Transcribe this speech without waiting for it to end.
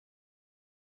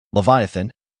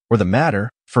Leviathan, or the matter,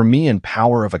 Forme and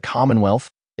Power of a Commonwealth,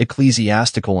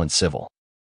 Ecclesiastical and Civil.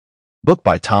 Book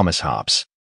by Thomas Hobbes.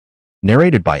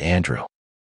 Narrated by Andrew.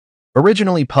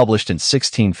 Originally published in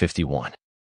 1651.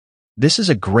 This is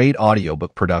a great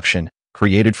audiobook production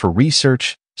created for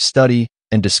research, study,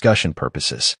 and discussion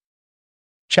purposes.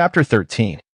 Chapter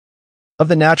 13. Of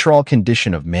the natural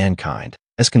condition of mankind,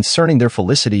 as concerning their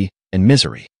felicity and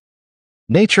misery.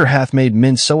 Nature hath made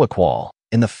men so equal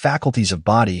in the faculties of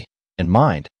body and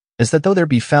mind, as that though there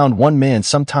be found one man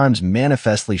sometimes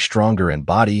manifestly stronger in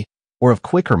body or of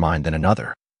quicker mind than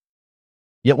another,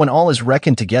 yet when all is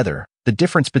reckoned together, the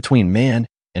difference between man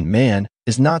and man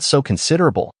is not so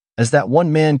considerable as that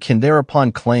one man can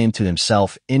thereupon claim to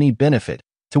himself any benefit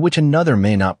to which another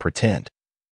may not pretend,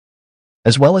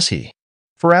 as well as he.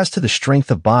 For as to the strength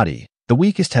of body, the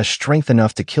weakest has strength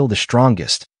enough to kill the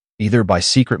strongest, either by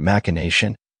secret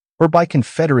machination or by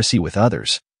confederacy with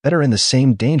others that are in the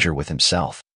same danger with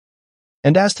himself.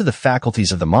 And as to the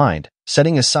faculties of the mind,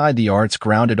 setting aside the arts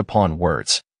grounded upon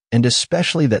words, and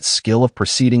especially that skill of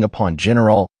proceeding upon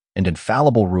general and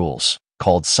infallible rules,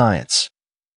 called science,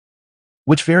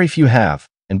 which very few have,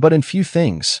 and but in few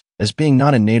things, as being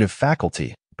not a native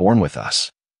faculty, born with us,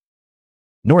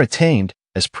 nor attained,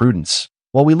 as prudence,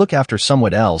 while we look after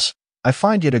somewhat else, I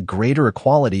find yet a greater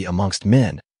equality amongst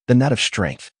men than that of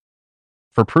strength.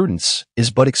 For prudence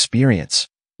is but experience,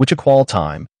 which equal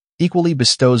time equally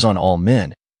bestows on all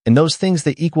men, in those things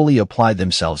they equally apply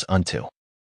themselves unto.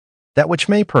 That which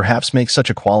may perhaps make such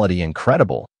equality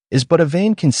incredible is but a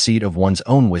vain conceit of one's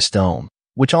own wisdom,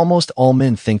 which almost all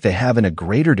men think they have in a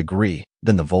greater degree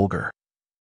than the vulgar.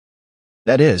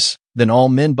 That is, than all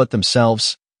men but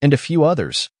themselves, and a few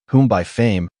others, whom by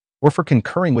fame, or for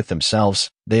concurring with themselves,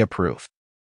 they approve.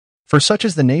 For such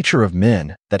is the nature of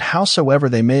men, that howsoever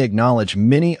they may acknowledge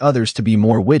many others to be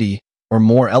more witty, or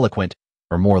more eloquent,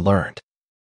 or more learned,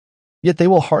 yet they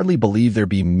will hardly believe there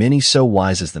be many so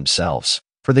wise as themselves,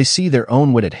 for they see their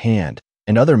own wit at hand,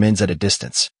 and other men's at a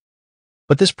distance.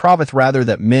 But this proveth rather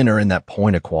that men are in that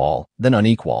point equal than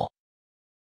unequal.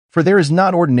 For there is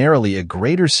not ordinarily a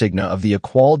greater signa of the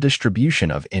equal distribution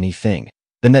of anything,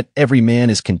 than that every man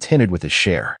is contented with his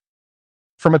share.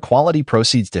 From equality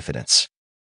proceeds diffidence.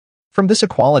 From this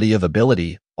equality of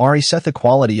ability ariseth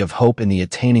equality of hope in the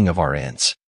attaining of our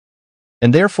ends.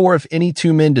 And therefore if any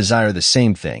two men desire the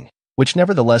same thing, which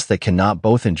nevertheless they cannot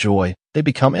both enjoy, they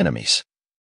become enemies.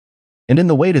 And in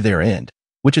the way to their end,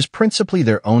 which is principally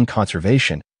their own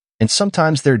conservation, and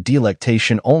sometimes their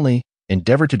delectation only,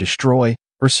 endeavor to destroy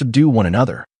or subdue one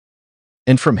another.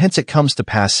 And from hence it comes to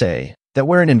pass that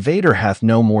where an invader hath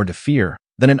no more to fear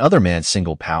than another man's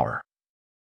single power.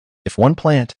 If one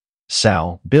plant,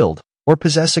 sow, build, or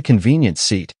possess a convenient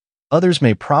seat, others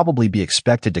may probably be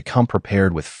expected to come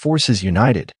prepared with forces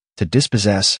united to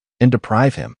dispossess and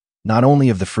deprive him not only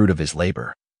of the fruit of his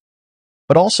labor,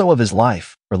 but also of his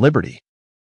life or liberty.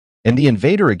 And the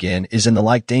invader again is in the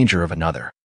like danger of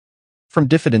another. From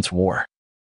diffidence war.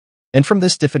 And from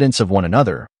this diffidence of one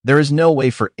another, there is no way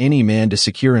for any man to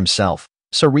secure himself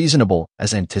so reasonable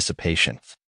as anticipation.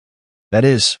 That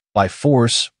is, by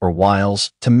force or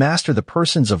wiles, to master the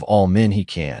persons of all men he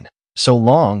can, so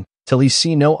long till he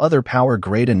see no other power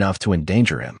great enough to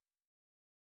endanger him.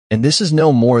 And this is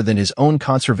no more than his own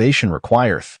conservation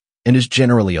requireth, and is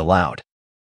generally allowed.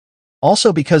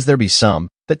 Also because there be some,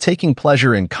 that taking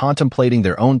pleasure in contemplating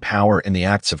their own power in the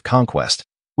acts of conquest,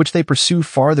 which they pursue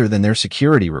farther than their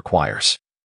security requires.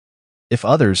 If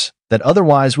others, that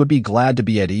otherwise would be glad to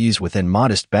be at ease within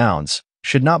modest bounds,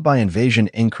 should not by invasion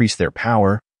increase their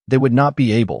power, they would not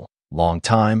be able, long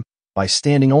time, by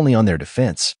standing only on their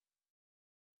defense,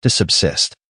 to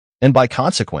subsist. And by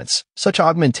consequence, such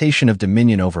augmentation of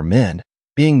dominion over men,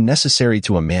 being necessary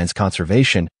to a man's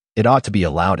conservation, it ought to be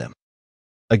allowed him.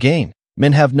 Again,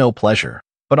 men have no pleasure,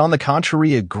 but on the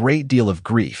contrary a great deal of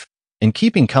grief, in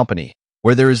keeping company,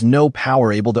 where there is no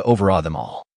power able to overawe them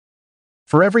all.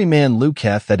 For every man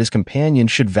looketh that his companion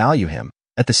should value him,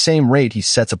 at the same rate he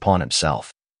sets upon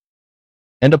himself.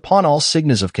 And upon all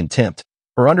signs of contempt,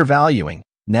 or undervaluing,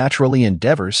 naturally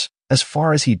endeavors, as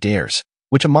far as he dares,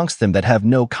 which amongst them that have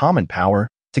no common power,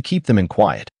 to keep them in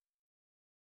quiet,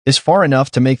 is far enough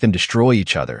to make them destroy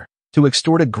each other, to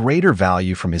extort a greater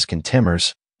value from his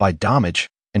contemners, by domage,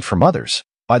 and from others,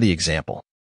 by the example.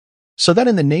 So that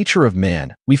in the nature of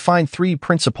man, we find three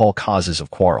principal causes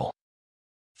of quarrel.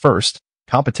 First,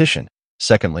 competition.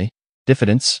 Secondly,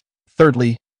 diffidence.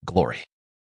 Thirdly, glory.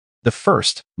 The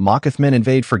first mocketh men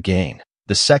invade for gain,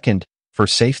 the second for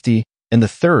safety, and the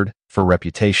third for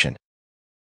reputation.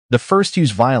 The first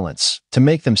use violence to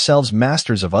make themselves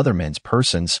masters of other men's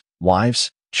persons,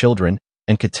 wives, children,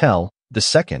 and cattle, the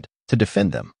second, to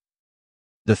defend them.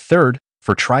 The third,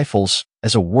 for trifles,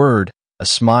 as a word, a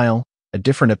smile, a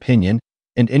different opinion,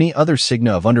 and any other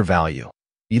signa of undervalue,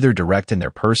 either direct in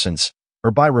their persons,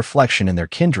 or by reflection in their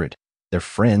kindred, their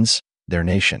friends, their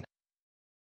nation,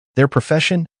 their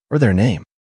profession, or their name.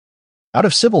 Out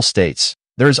of civil states,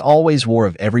 there is always war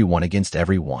of every one against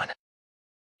every one.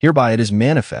 Hereby it is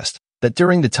manifest that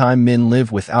during the time men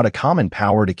live without a common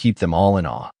power to keep them all in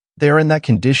awe, they are in that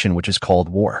condition which is called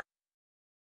war.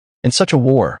 And such a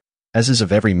war, as is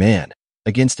of every man,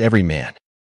 against every man.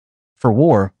 For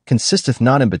war consisteth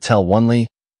not in battle only,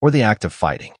 or the act of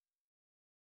fighting,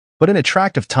 but in a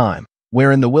tract of time,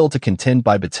 wherein the will to contend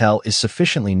by battle is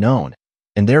sufficiently known,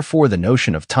 and therefore the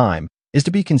notion of time is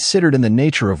to be considered in the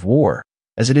nature of war,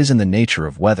 as it is in the nature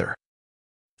of weather.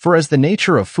 For as the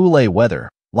nature of foule weather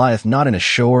lieth not in a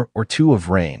shower or two of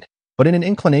rain, but in an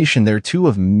inclination thereto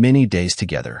of many days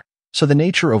together, so the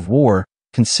nature of war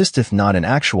consisteth not in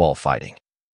actual fighting,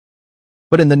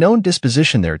 but in the known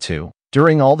disposition thereto.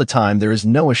 During all the time there is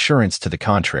no assurance to the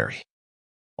contrary.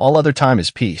 All other time is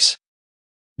peace.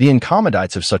 The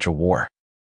incommodites of such a war.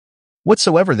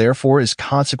 Whatsoever therefore is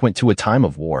consequent to a time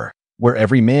of war, where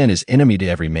every man is enemy to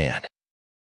every man.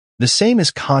 The same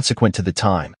is consequent to the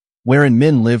time, wherein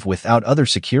men live without other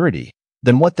security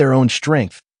than what their own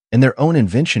strength and their own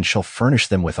invention shall furnish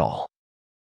them withal.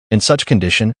 In such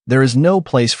condition there is no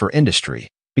place for industry,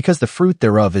 because the fruit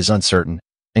thereof is uncertain,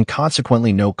 and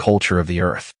consequently no culture of the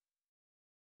earth.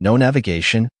 No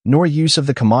navigation, nor use of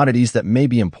the commodities that may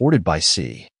be imported by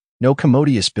sea, no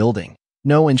commodious building,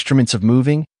 no instruments of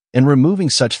moving and removing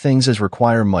such things as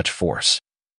require much force.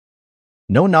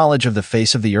 No knowledge of the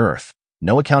face of the earth,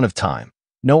 no account of time,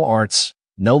 no arts,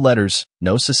 no letters,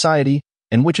 no society,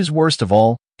 and which is worst of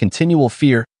all, continual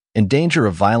fear and danger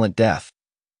of violent death.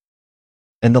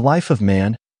 And the life of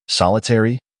man,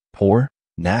 solitary, poor,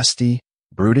 nasty,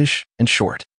 brutish, and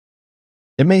short.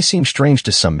 It may seem strange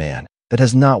to some man that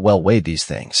has not well weighed these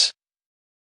things,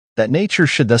 that nature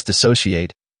should thus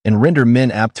dissociate and render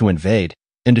men apt to invade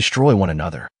and destroy one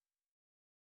another.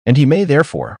 And he may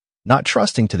therefore, not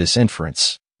trusting to this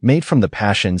inference, made from the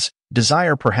passions,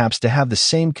 desire perhaps to have the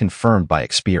same confirmed by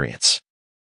experience.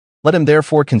 Let him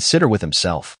therefore consider with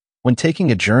himself, when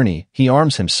taking a journey he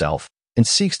arms himself and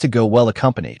seeks to go well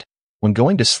accompanied. When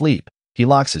going to sleep, he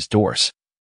locks his doors.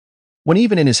 When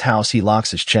even in his house he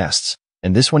locks his chests,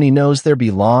 and this when he knows there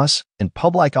be laws, and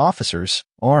public officers,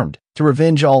 armed, to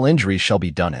revenge all injuries shall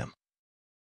be done him.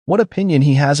 What opinion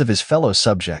he has of his fellow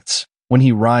subjects, when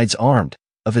he rides armed,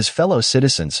 of his fellow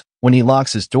citizens, when he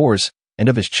locks his doors, and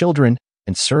of his children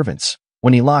and servants,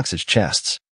 when he locks his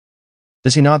chests?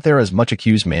 Does he not there as much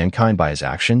accuse mankind by his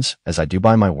actions, as I do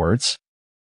by my words?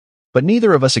 But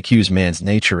neither of us accuse man's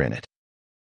nature in it.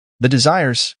 The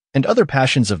desires and other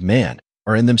passions of man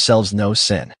are in themselves no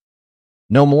sin.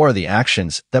 No more are the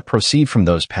actions that proceed from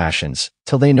those passions,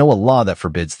 till they know a law that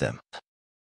forbids them.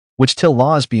 Which till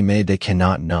laws be made they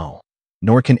cannot know,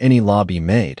 nor can any law be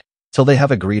made, till they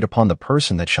have agreed upon the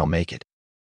person that shall make it.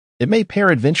 It may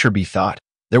peradventure be thought,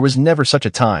 there was never such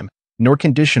a time, nor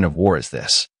condition of war as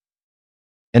this.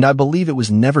 And I believe it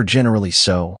was never generally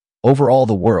so, over all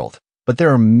the world, but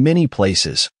there are many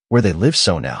places where they live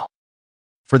so now.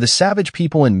 For the savage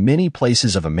people in many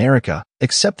places of America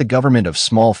accept the government of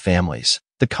small families,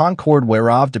 the concord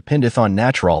whereof dependeth on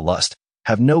natural lust,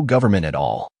 have no government at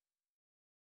all,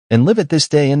 and live at this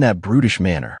day in that brutish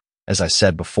manner, as I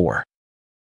said before.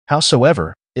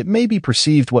 Howsoever, it may be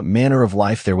perceived what manner of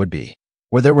life there would be,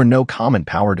 where there were no common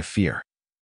power to fear.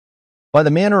 By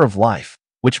the manner of life,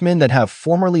 which men that have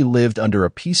formerly lived under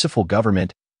a peaceful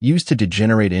government used to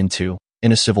degenerate into,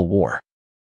 in a civil war.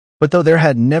 But though there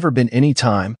had never been any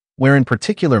time wherein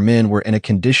particular men were in a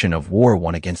condition of war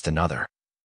one against another,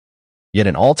 yet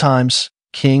in all times,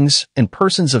 kings and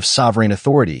persons of sovereign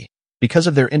authority, because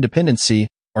of their independency,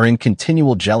 are in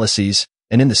continual jealousies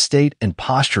and in the state and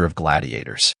posture of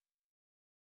gladiators,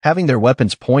 having their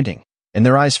weapons pointing and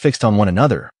their eyes fixed on one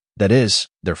another, that is,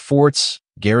 their forts,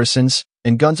 garrisons,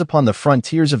 and guns upon the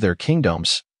frontiers of their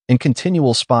kingdoms, and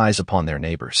continual spies upon their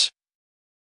neighbors,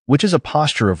 which is a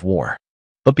posture of war.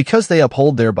 But because they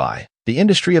uphold thereby the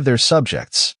industry of their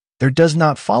subjects, there does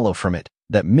not follow from it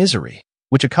that misery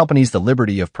which accompanies the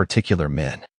liberty of particular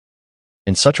men.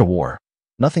 In such a war,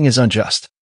 nothing is unjust.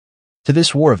 To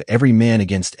this war of every man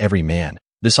against every man,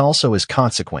 this also is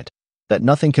consequent, that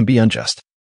nothing can be unjust.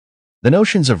 The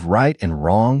notions of right and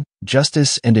wrong,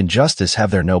 justice and injustice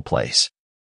have there no place.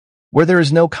 Where there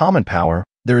is no common power,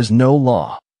 there is no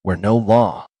law. Where no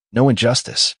law, no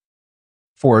injustice.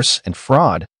 Force and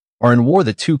fraud are in war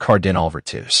the two cardinal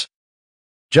virtues.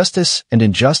 Justice and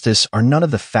injustice are none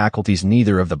of the faculties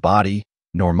neither of the body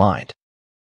nor mind.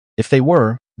 If they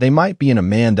were, they might be in a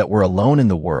man that were alone in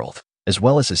the world, as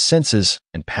well as his senses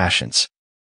and passions.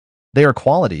 They are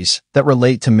qualities that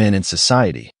relate to men in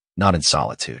society, not in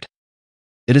solitude.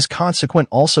 It is consequent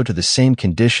also to the same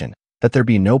condition that there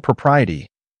be no propriety,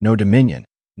 no dominion,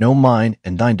 no mine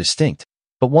and thine distinct,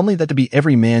 but only that to be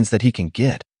every man's that he can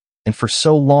get, and for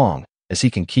so long as he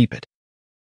can keep it.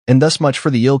 And thus much for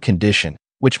the ill condition,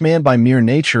 which man by mere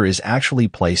nature is actually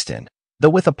placed in, though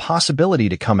with a possibility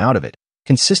to come out of it,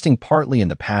 consisting partly in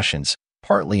the passions,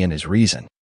 partly in his reason.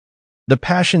 The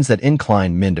passions that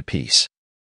incline men to peace.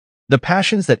 The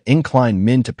passions that incline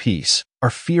men to peace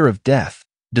are fear of death,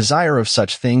 desire of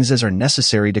such things as are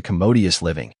necessary to commodious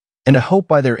living, and a hope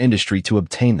by their industry to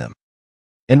obtain them.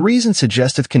 And reason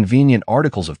suggesteth convenient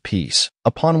articles of peace,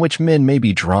 upon which men may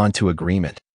be drawn to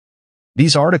agreement.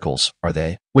 These articles are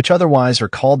they, which otherwise are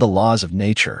called the laws of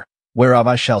nature, whereof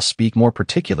I shall speak more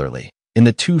particularly in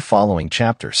the 2 following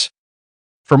chapters.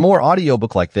 For more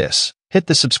audiobook like this, hit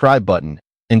the subscribe button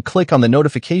and click on the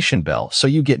notification bell so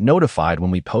you get notified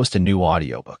when we post a new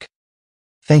audiobook.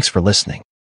 Thanks for listening.